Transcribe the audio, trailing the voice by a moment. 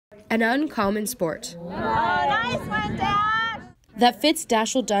an uncommon sport. Oh, nice one, Dad! That fits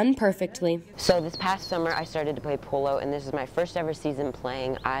Daschle Dunn perfectly. So this past summer I started to play polo, and this is my first ever season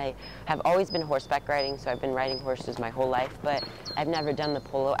playing. I have always been horseback riding, so I've been riding horses my whole life, but I've never done the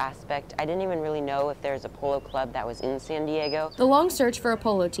polo aspect. I didn't even really know if there was a polo club that was in San Diego. The long search for a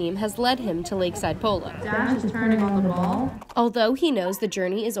polo team has led him to Lakeside Polo. Dash is turning on the ball. Although he knows the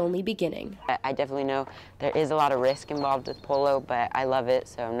journey is only beginning. I definitely know there is a lot of risk involved with polo, but I love it,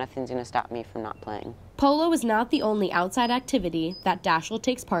 so nothing's going to stop me from not playing. Polo is not the only outside activity that Daschle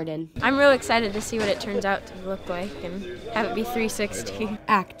takes part in. I'm real excited to see what it turns out to look like and have it be 360.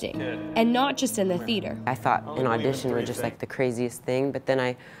 Acting, and not just in the theater. I thought an audition was just like the craziest thing, but then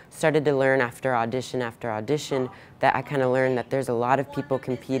I started to learn after audition that I kind of learned that there's a lot of people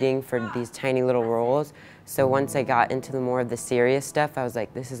competing for these tiny little roles. So once I got into the more of the serious stuff, I was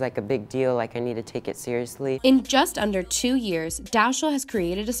like, this is like a big deal, like I need to take it seriously. In just under 2 years, Daschle has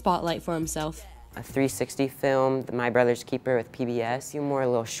created a spotlight for himself. A 360 film, My Brother's Keeper with PBS, a few more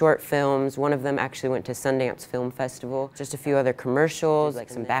little short films. One of them actually went to Sundance Film Festival. Just a few other commercials, like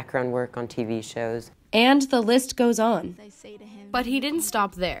some background work on TV shows. And the list goes on. But he didn't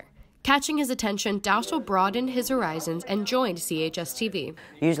stop there. Catching his attention, Daschle broadened his horizons and joined CHS-TV.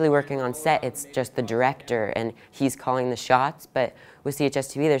 Usually working on set, it's just the director and he's calling the shots, but with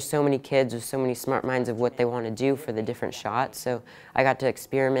CHS-TV, there's so many kids with so many smart minds of what they want to do for the different shots, so I got to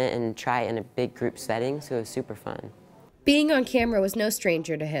experiment and try in a big group setting, so it was super fun. Being on camera was no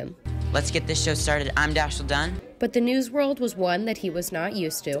stranger to him. Let's get this show started. I'm Daschle Dunn. But the news world was one that he was not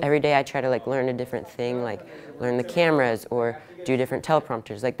used to. Every day I try to learn a different thing, learn the cameras or do different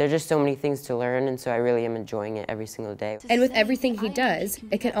teleprompters. There's just so many things to learn, and so I really am enjoying it every single day. And with everything he does,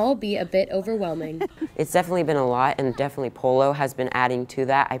 it can all be a bit overwhelming. It's definitely been a lot, and definitely polo has been adding to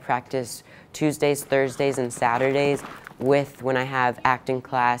that. I practice Tuesdays, Thursdays, and Saturdays with when I have acting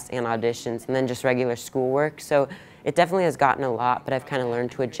class and auditions, and then just regular schoolwork. So it definitely has gotten a lot, but I've kind of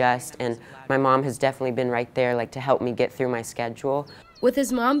learned to adjust, and my mom has definitely been right there to help me get through my schedule. With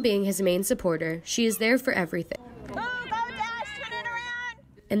his mom being his main supporter, she is there for everything. Oh, go Dash, turn it around!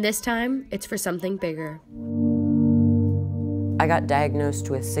 And this time, it's for something bigger. I got diagnosed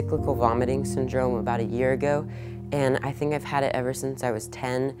with cyclical vomiting syndrome about a year ago, and I think I've had it ever since I was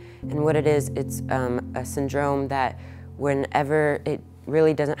 10. And what it is, it's a syndrome that whenever it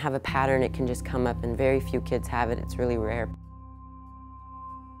really doesn't have a pattern, it can just come up, and very few kids have it. It's really rare.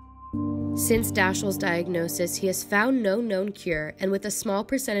 Since Daschle's diagnosis, he has found no known cure, and with a small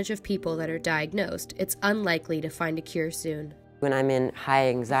percentage of people that are diagnosed, it's unlikely to find a cure soon. When I'm in high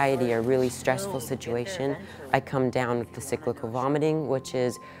anxiety or really stressful situation, I come down with the cyclical vomiting, which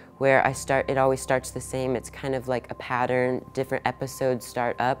is where it always starts the same. It's kind of like a pattern, different episodes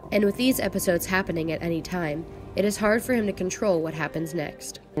start up. And with these episodes happening at any time, it is hard for him to control what happens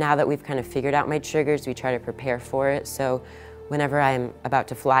next. Now that we've kind of figured out my triggers, we try to prepare for it. So whenever I'm about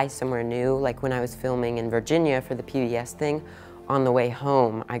to fly somewhere new, like when I was filming in Virginia for the PBS thing, on the way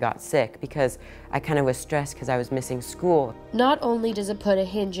home I got sick because I kind of was stressed because I was missing school. Not only does it put a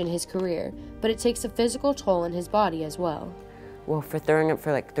hinge in his career, but it takes a physical toll on his body as well. Well, for throwing up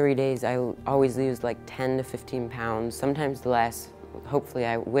for 3 days, I always lose 10 to 15 pounds, sometimes less. Hopefully,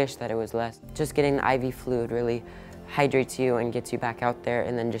 I wish that it was less. Just getting the IV fluid really hydrates you and gets you back out there,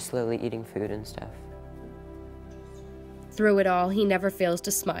 and then just slowly eating food and stuff. Through it all, he never fails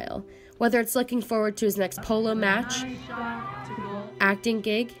to smile. Whether it's looking forward to his next polo match, acting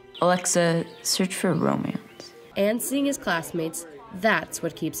gig, Alexa, search for romance, and seeing his classmates, that's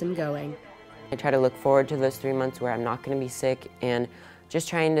what keeps him going. I try to look forward to those 3 months where I'm not going to be sick and just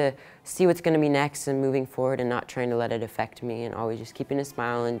trying to see what's going to be next and moving forward and not trying to let it affect me and always just keeping a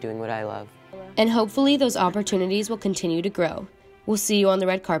smile and doing what I love. And hopefully those opportunities will continue to grow. We'll see you on the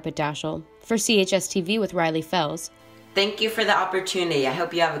red carpet, Daschle. For CHS-TV with Rylee Fels. Thank you for the opportunity. I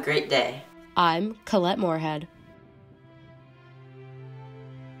hope you have a great day. I'm Kolette Morehead.